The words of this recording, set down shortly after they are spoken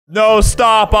No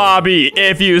stop, Obby.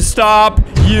 If you stop,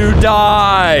 you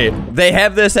die. They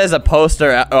have this as a poster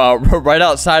right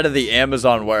outside of the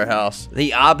Amazon warehouse.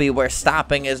 The Obby where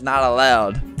stopping is not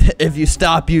allowed. If you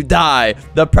stop, you die.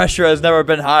 The pressure has never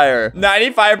been higher.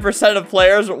 95% of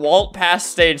players won't pass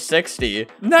stage 60.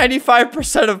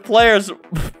 95% of players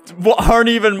aren't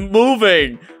even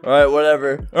moving. All right,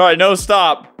 whatever. All right, no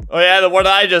stop. Oh yeah, what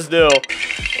did I just do?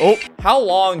 Oh, how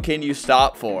long can you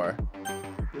stop for?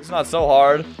 It's not so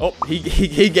hard. Oh,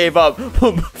 he gave up.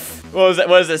 What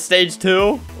was it, stage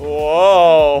 2?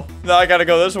 Whoa. Now I gotta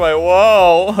go this way.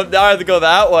 Whoa. Now I have to go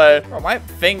that way. Bro, my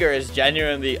finger is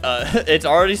genuinely, it's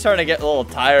already starting to get a little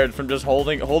tired from just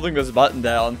holding this button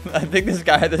down. I think this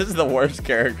is the worst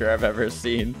character I've ever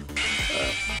seen.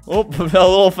 Oh, a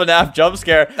little FNAF jump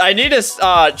scare. I need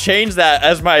to change that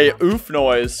as my oof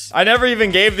noise. I never even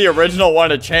gave the original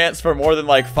one a chance for more than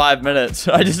like 5 minutes.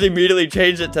 I just immediately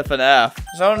changed it to FNAF.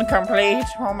 Zone complete.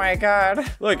 Oh my god.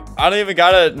 Look, I don't even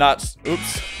gotta not.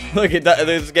 Oops. Look at that.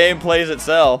 This game plays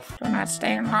itself. Do not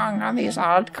stay long on these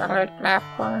odd-colored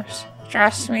platforms.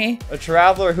 Trust me. A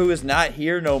traveler who is not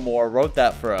here no more wrote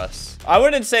that for us. I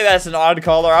wouldn't say that's an odd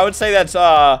color. I would say that's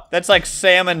like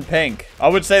salmon pink. I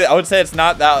would say it's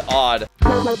not that odd.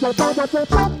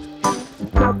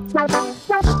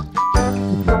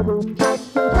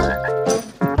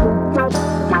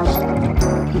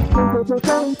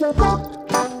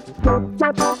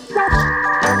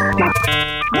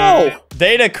 Whoa!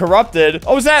 Data corrupted.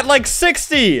 I was at like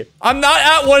 60. I'm not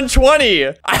at 120.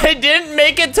 I didn't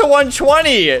make it to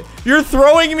 120. You're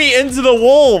throwing me into the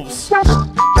wolves.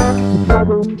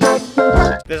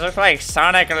 This looks like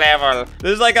Sonic level.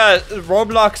 This is like a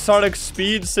Roblox Sonic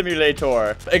speed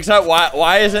simulator. Except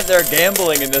why isn't there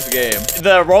gambling in this game?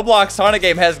 The Roblox Sonic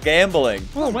game has gambling.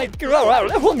 Oh my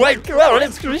god. Oh my god.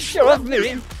 It's gonna show up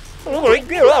me. Oh my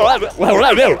god.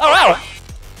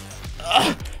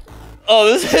 Oh,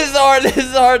 this is hard. This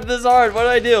is hard. This is hard. What do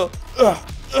I do?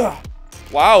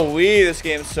 Wow, this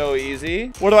game's so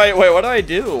easy. What do I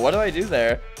do? What do I do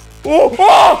there? Oh,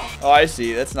 oh I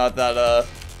see. That's not that,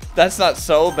 that's not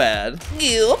so bad.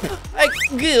 Goop.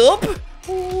 Goop.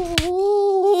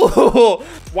 Ooh.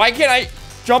 Why can't I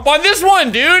jump on this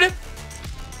one, dude?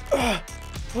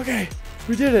 Okay,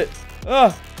 we did it.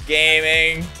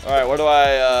 Gaming. All right, what do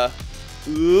I,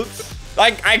 oops.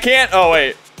 I can't, oh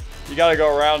wait. You gotta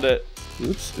go around it.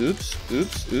 Oops, oops,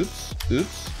 oops, oops,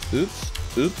 oops, oops,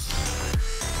 oops.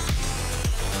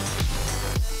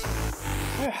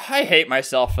 I hate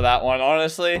myself for that one,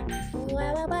 honestly.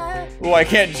 Oh, I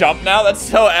can't jump now? That's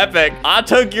so epic. I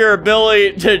took your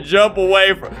ability to jump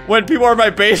away from... When people are in my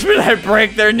basement, I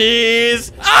break their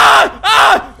knees. Ah!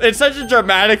 Ah! It's such a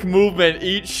dramatic movement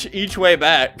each way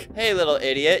back. Hey, little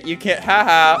idiot. You can't...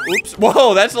 Haha. Oops.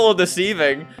 Whoa, that's a little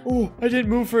deceiving. Oh, I didn't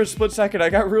move for a split second. I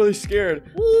got really scared.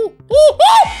 Ooh, ooh, ooh.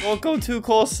 Don't go too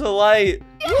close to the light.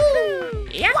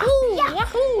 Yahoo!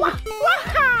 Yahoo!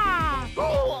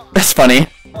 That's funny.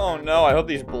 Oh no, I hope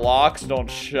these blocks don't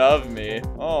shove me.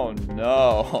 Oh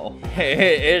no.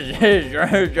 Hey, it's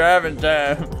driving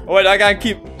time. Oh, wait, I gotta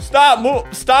keep... Stop, move,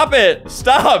 stop it.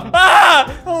 Stop.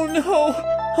 Ah! Oh no.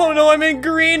 Oh no, I'm in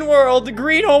green world.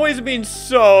 Green always means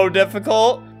so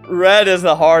difficult. Red is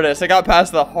the hardest. I got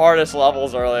past the hardest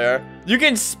levels earlier. You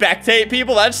can spectate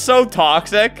people? That's so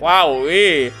toxic.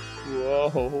 Wowee. Whoa,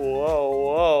 whoa,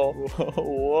 whoa.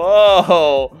 Whoa,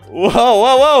 whoa. Whoa,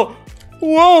 whoa, whoa.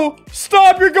 Whoa!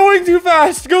 Stop! You're going too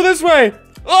fast! Go this way!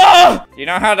 Ah! Do you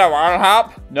know how to wall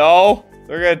hop? No.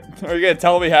 Are you gonna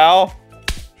tell me how?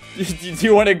 Do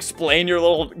you want to explain your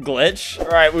little glitch? All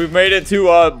right, we've made it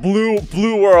to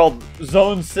blue world,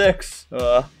 zone 6.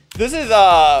 This is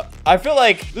I feel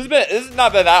like this has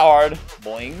not been that hard.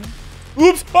 Boing.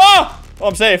 Oops! Ah! Oh,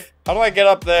 I'm safe. How do I get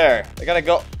up there? I gotta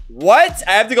go. What?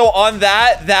 I have to go on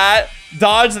that,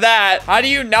 dodge that. How do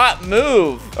you not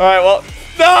move? All right, well.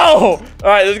 No! All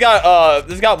right,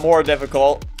 this got more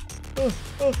difficult.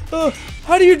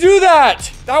 How do you do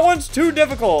that? That one's too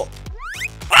difficult.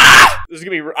 Ah! This is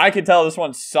gonna be, I can tell this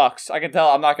one sucks. I can tell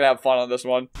I'm not gonna have fun on this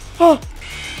one. Oh!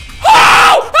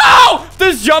 Oh!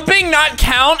 Does jumping not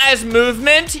count as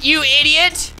movement, you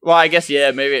idiot? Well, I guess, yeah,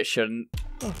 maybe it shouldn't.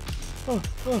 Oh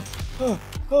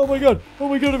my god,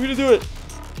 I'm gonna do it.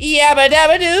 Yabba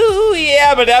dabba doo,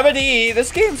 yabba dabba dee.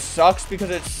 This game sucks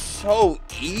because it's so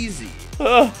easy.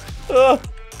 Top of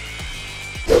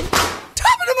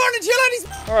the morning, chill ladies.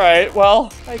 All right,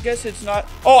 well, I guess it's not.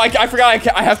 Oh, I forgot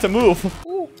I have to move.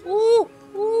 Ooh, ooh,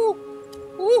 ooh,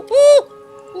 ooh, ooh,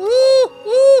 ooh,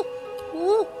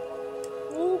 ooh,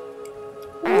 ooh.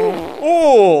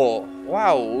 Oh,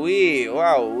 wow,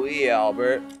 wowee,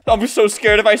 Albert. I'm so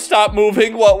scared if I stop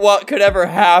moving, what could ever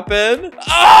happen?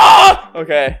 Ah!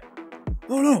 Okay.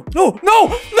 Oh, no.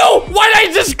 Why did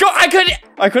I just go? I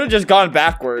could have just gone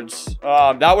backwards.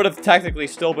 That would have technically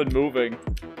still been moving.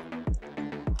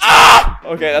 Ah!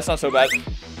 Okay, that's not so bad.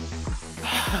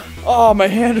 Oh, my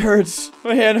hand hurts.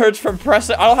 My hand hurts from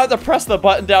pressing. I don't have to press the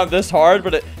button down this hard,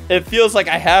 but it feels like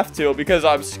I have to because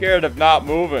I'm scared of not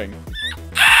moving.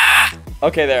 Ah!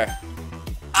 Okay, there.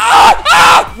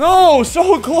 Ah! No,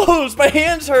 so close. My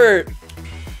hands hurt.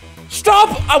 Stop.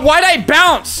 Why'd I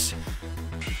bounce?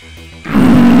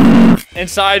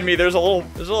 Inside me, there's a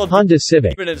little Honda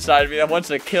Civic inside me that wants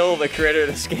to kill the creator of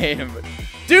this game.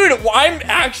 Dude, I'm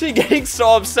actually getting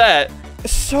so upset.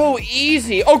 So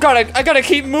easy. Oh god, I gotta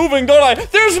keep moving, don't I?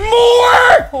 There's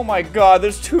more! Oh my god,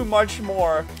 there's too much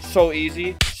more. So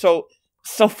easy. So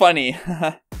funny.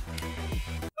 No!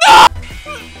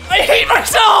 I hate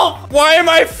myself! Why am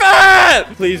I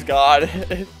fat? Please, God.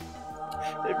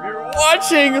 If you're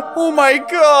watching, oh my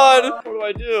god. What do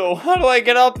I do? How do I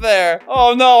get up there?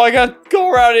 Oh no, I gotta go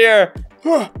around here.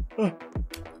 Oh,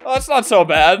 it's not so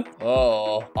bad.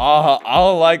 Oh, I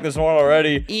don't like this one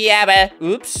already. Yeah, but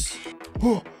oops.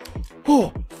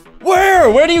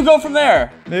 Where do you go from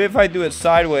there? Maybe if I do it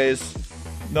sideways.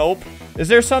 Nope. Is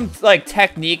there some like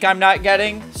technique I'm not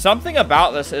getting? Something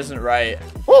about this isn't right.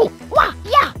 Oh, wow,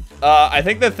 yeah. I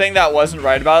think the thing that wasn't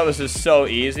right about it was just so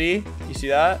easy. You see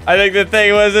that? I think the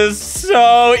thing was just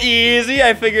so easy.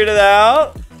 I figured it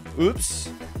out. Oops.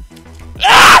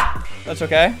 Ah! That's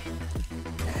okay.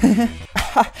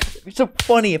 It's so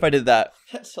funny if I did that.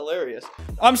 That's hilarious.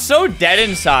 I'm so dead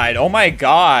inside. Oh my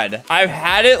god. I've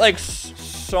had it like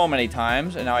so many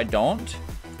times and now I don't.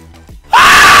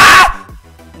 Ah!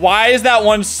 Why is that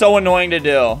one so annoying to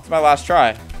do? It's my last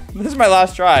try. This is my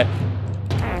last try.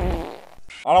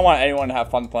 I don't want anyone to have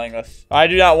fun playing this. I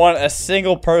do not want a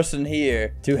single person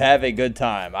here to have a good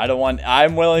time.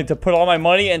 I'm willing to put all my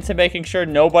money into making sure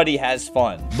nobody has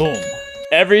fun. Boom.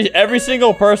 Every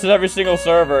single person, every single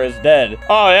server is dead.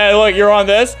 Oh, yeah, look, you're on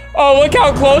this. Oh, look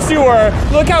how close you were.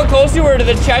 Look how close you were to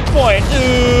the checkpoint.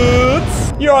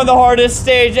 Oops. You're on the hardest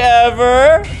stage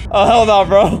ever. Oh, hell no,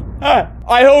 bro.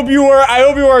 I hope you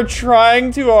were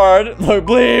trying too hard. Look,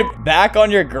 bleep. Back on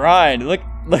your grind. Look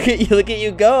at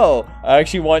you go. I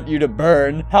actually want you to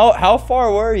burn. How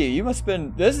far were you? You must have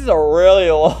been, this is a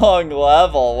really long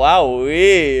level.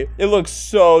 Wowee. It looks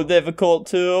so difficult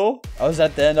too. I was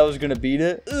at the end, I was gonna beat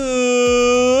it.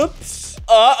 Oops.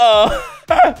 Uh-oh.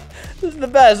 This is the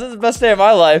best. This is the best day of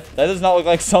my life. That does not look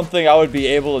like something I would be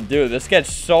able to do. This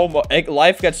gets so much,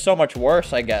 life gets so much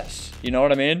worse, I guess. You know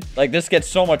what I mean? Like, this gets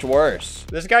so much worse.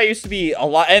 This guy used to be a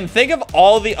lot. And think of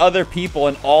all the other people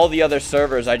and all the other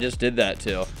servers I just did that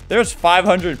to. There's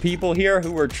 500 people here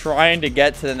who were trying to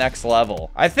get to the next level.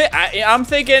 I'm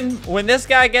thinking when this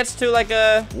guy gets to like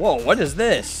a... Whoa, what is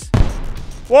this?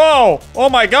 Whoa! Oh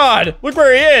my god! Look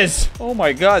where he is! Oh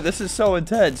my god, this is so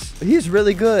intense. He's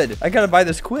really good. I gotta buy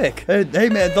this quick. Hey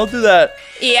man, don't do that.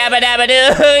 Yabba dabba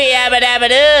doo, yabba dabba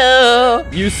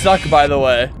doo. You suck, by the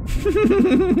way.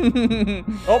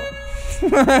 Oh.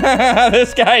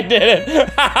 This guy did it.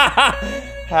 Ha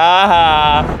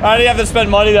ha. I didn't have to spend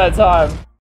money that time.